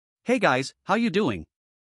Hey guys, how you doing?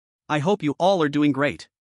 I hope you all are doing great.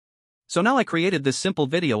 So now I created this simple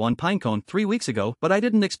video on Pynecone 3 weeks ago, but I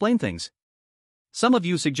didn't explain things. Some of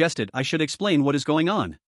you suggested I should explain what is going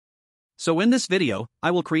on. So in this video,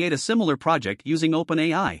 I will create a similar project using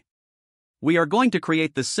OpenAI. We are going to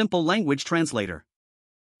create this simple language translator.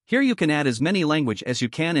 Here you can add as many language as you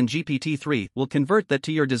can, and GPT-3 will convert that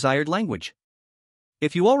to your desired language.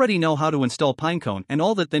 If you already know how to install Pynecone and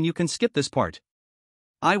all that, then you can skip this part.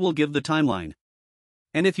 I will give the timeline.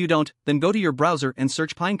 And if you don't, then go to your browser and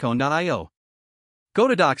search Pynecone-io. Go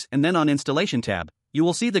to Docs and then on Installation tab, you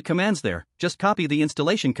will see the commands there. Just copy the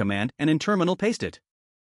installation command and in Terminal paste it.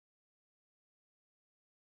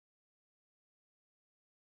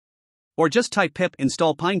 Or just type pip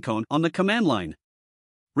install Pynecone on the command line.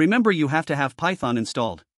 Remember, you have to have Python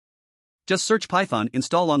installed. Just search Python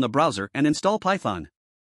install on the browser and install Python.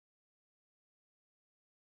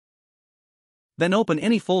 Then open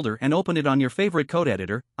any folder and open it on your favorite code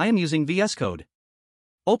editor. I am using VS Code.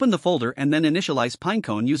 Open the folder and then initialize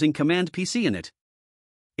Pynecone using Command PC in it.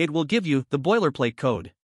 It will give you the boilerplate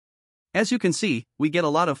code. As you can see, we get a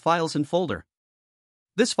lot of files in folder.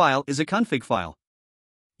 This file is a config file.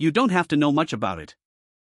 You don't have to know much about it.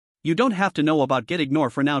 You don't have to know about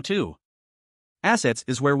gitignore for now too. Assets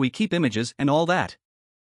is where we keep images and all that.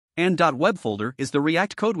 And .web folder is the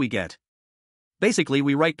React code we get. Basically,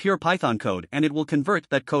 we write pure Python code and it will convert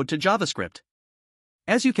that code to JavaScript.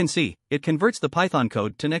 As you can see, it converts the Python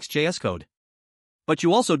code to Next.js code. But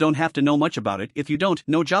you also don't have to know much about it if you don't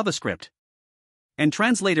know JavaScript. And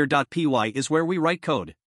translator.py is where we write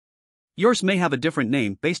code. Yours may have a different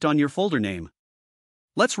name based on your folder name.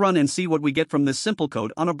 Let's run and see what we get from this simple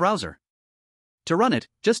code on a browser. To run it,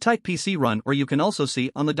 just type PC run, or you can also see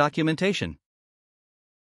on the documentation.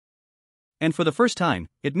 And for the first time,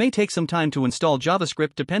 it may take some time to install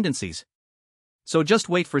JavaScript dependencies. So just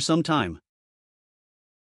wait for some time.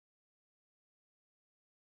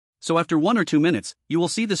 So after 1 or 2 minutes, you will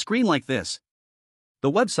see the screen like this.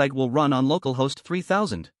 The website will run on localhost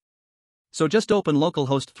 3000. So just open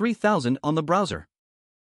localhost 3000 on the browser.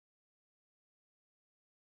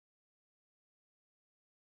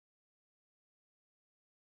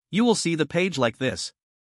 You will see the page like this.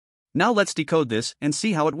 Now let's decode this and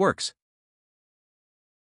see how it works.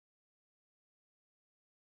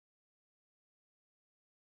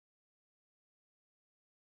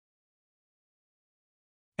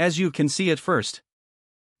 As you can see at first,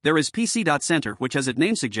 there is pc.center, which, as its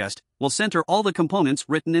name suggests, will center all the components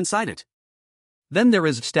written inside it. Then there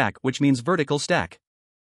is stack, which means vertical stack.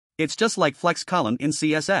 It's just like flex column in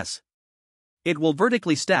CSS. It will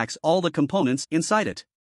vertically stacks all the components inside it.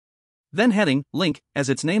 Then heading, link, as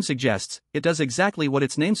its name suggests, it does exactly what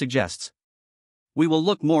its name suggests. We will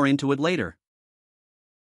look more into it later.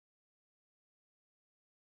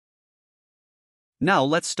 Now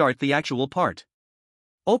let's start the actual part.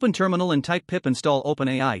 Open terminal and type pip install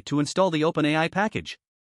OpenAI to install the OpenAI package.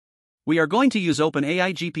 We are going to use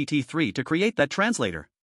OpenAI GPT-3 to create that translator.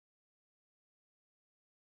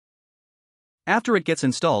 After it gets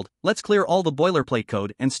installed, let's clear all the boilerplate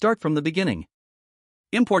code and start from the beginning.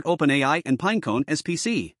 Import OpenAI and Pynecone as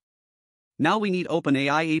PC. Now we need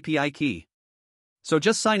OpenAI API key. So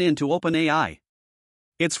just sign in to OpenAI.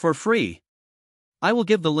 It's for free. I will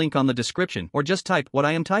give the link on the description, or just type what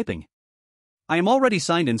I am typing. I am already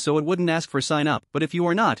signed in, so it wouldn't ask for sign up, but if you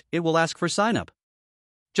are not, it will ask for sign up.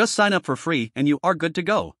 Just sign up for free and you are good to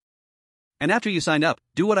go. And after you sign up,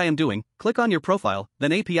 do what I am doing, click on your profile,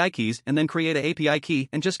 then API keys, and then create an API key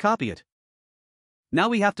and just copy it. Now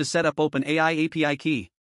we have to set up OpenAI API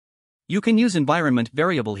key. You can use environment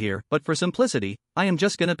variable here, but for simplicity, I am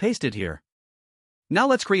just gonna paste it here. Now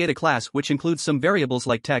let's create a class which includes some variables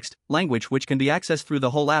like text, language, which can be accessed through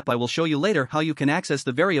the whole app. I will show you later how you can access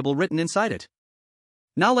the variable written inside it.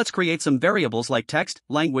 Now let's create some variables like text,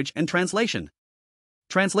 language, and translation.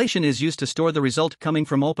 Translation is used to store the result coming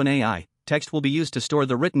from OpenAI, text will be used to store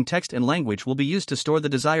the written text, and language will be used to store the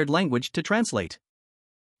desired language to translate.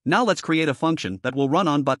 Now let's create a function that will run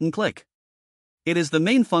on button click. It is the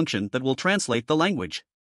main function that will translate the language.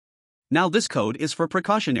 Now this code is for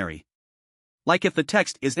precautionary. Like if the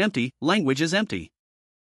text is empty, language is empty.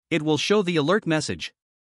 It will show the alert message.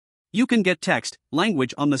 You can get text,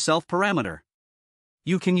 language on the self parameter.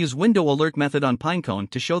 You can use window alert method on Pynecone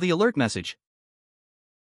to show the alert message.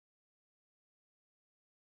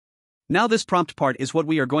 Now this prompt part is what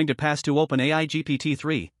we are going to pass to OpenAI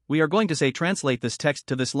GPT-3. We are going to say translate this text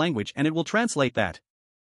to this language and it will translate that.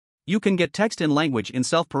 You can get text and language in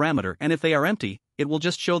self parameter, and if they are empty, it will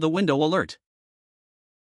just show the window alert.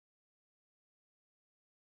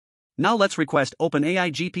 Now let's request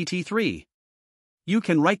OpenAI GPT-3. You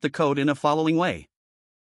can write the code in a following way.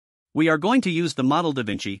 We are going to use the model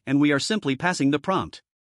DaVinci and we are simply passing the prompt.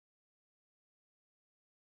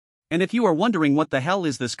 And if you are wondering what the hell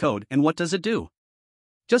is this code and what does it do,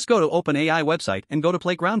 just go to OpenAI website and go to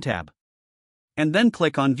Playground tab. And then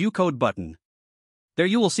click on View Code button. There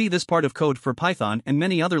you will see this part of code for Python and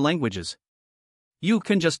many other languages. You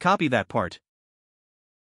can just copy that part.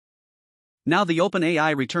 Now the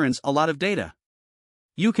OpenAI returns a lot of data.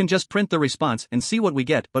 You can just print the response and see what we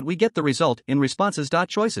get, but we get the result in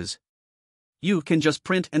responses.choices. You can just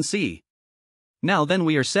print and see. Now then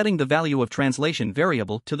we are setting the value of translation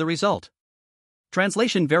variable to the result.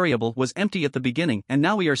 Translation variable was empty at the beginning and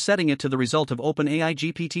now we are setting it to the result of OpenAI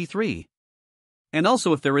GPT-3. And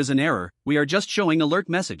also if there is an error, we are just showing alert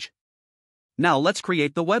message. Now let's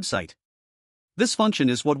create the website. This function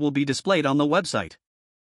is what will be displayed on the website.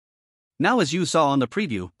 Now as you saw on the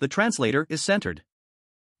preview, the translator is centered.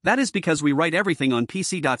 That is because we write everything on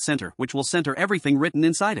pc.center, which will center everything written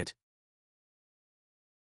inside it.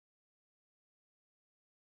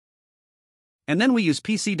 And then we use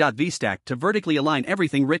pc.vstack to vertically align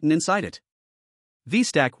everything written inside it.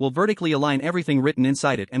 VStack will vertically align everything written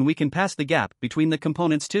inside it and we can pass the gap between the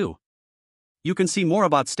components too. You can see more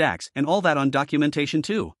about stacks and all that on documentation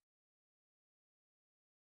too.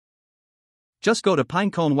 Just go to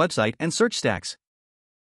Pynecone website and search stacks.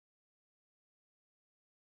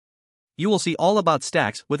 You will see all about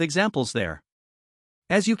stacks with examples there.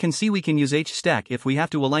 As you can see, we can use hstack if we have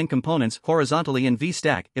to align components horizontally and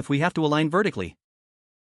vstack if we have to align vertically.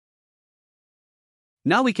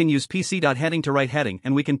 Now we can use pc.heading to write heading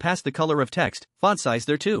and we can pass the color of text, font size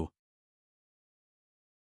there too.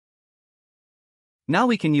 Now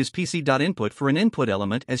we can use pc.input for an input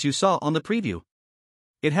element as you saw on the preview.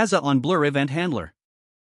 It has a onBlur event handler.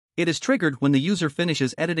 It is triggered when the user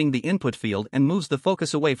finishes editing the input field and moves the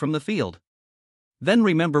focus away from the field. Then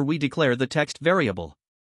remember we declare the text variable.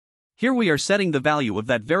 Here we are setting the value of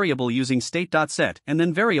that variable using state.set and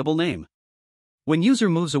then variable name. When user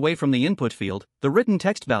moves away from the input field, the written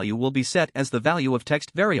text value will be set as the value of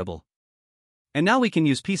text variable. And now we can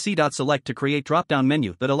use pc.select to create drop-down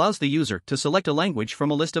menu that allows the user to select a language from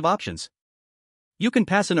a list of options. You can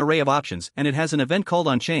pass an array of options and it has an event called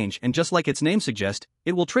onChange, and just like its name suggests,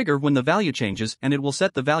 it will trigger when the value changes and it will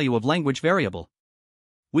set the value of language variable.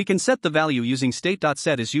 We can set the value using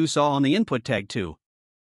state.set as you saw on the input tag too.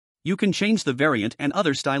 You can change the variant and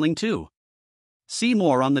other styling too. See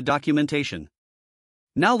more on the documentation.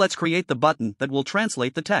 Now let's create the button that will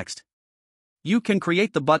translate the text. You can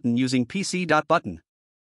create the button using pc.button.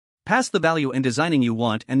 Pass the value and designing you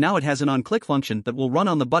want, and now it has an onClick function that will run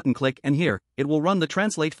on the button click, and here, it will run the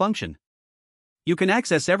translate function. You can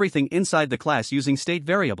access everything inside the class using state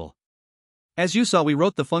variable. As you saw, we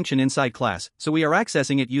wrote the function inside class, so we are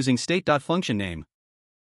accessing it using state.functionName.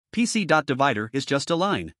 pc.divider is just a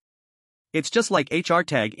line. It's just like HR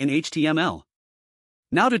tag in HTML.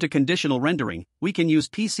 Now to conditional rendering, we can use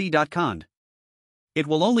pc.cond. It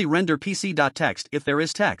will only render pc.text if there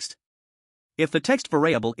is text. If the text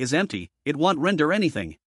variable is empty, it won't render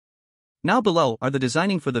anything. Now below are the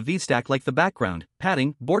designing for the vstack, like the background,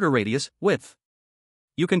 padding, border radius, width.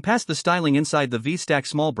 You can pass the styling inside the vstack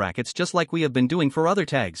small brackets just like we have been doing for other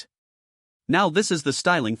tags. Now this is the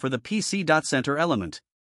styling for the pc.center element.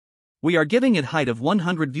 We are giving it height of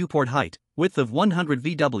 100 viewport height, width of 100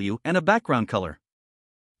 VW and a background color.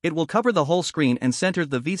 It will cover the whole screen and center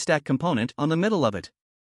the vstack component on the middle of it.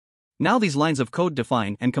 Now these lines of code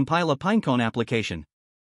define and compile a Pynecone application.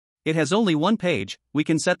 It has only one page, we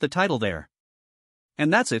can set the title there.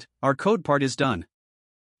 And that's it, our code part is done.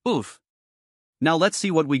 Oof. Now let's see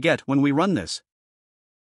what we get when we run this.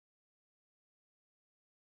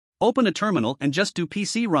 Open a terminal and just do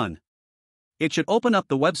PC run. It should open up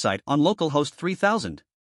the website on localhost 3000.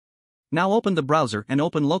 Now open the browser and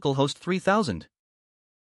open localhost 3000.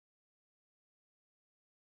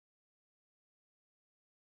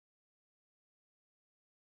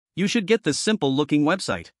 You should get this simple looking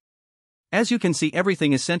website. As you can see,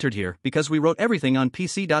 everything is centered here because we wrote everything on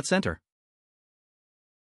pc.center.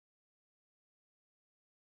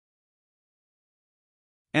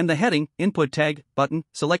 And the heading, input tag, button,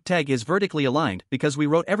 select tag is vertically aligned because we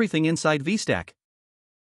wrote everything inside vstack.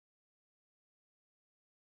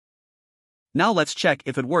 Now let's check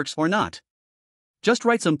if it works or not. Just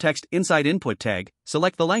write some text inside input tag,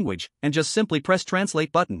 select the language, and just simply press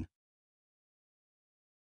translate button.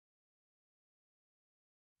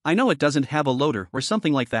 I know it doesn't have a loader or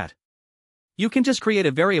something like that. You can just create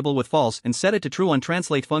a variable with false and set it to true on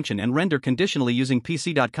translate function and render conditionally using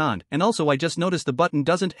pc.cond, and also I just noticed the button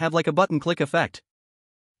doesn't have like a button click effect.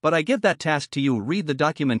 But I give that task to you, read the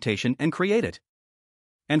documentation and create it.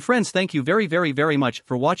 And friends, thank you very much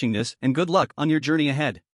for watching this, and good luck on your journey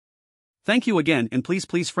ahead. Thank you again, and please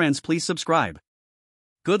friends, please subscribe.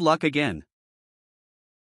 Good luck again.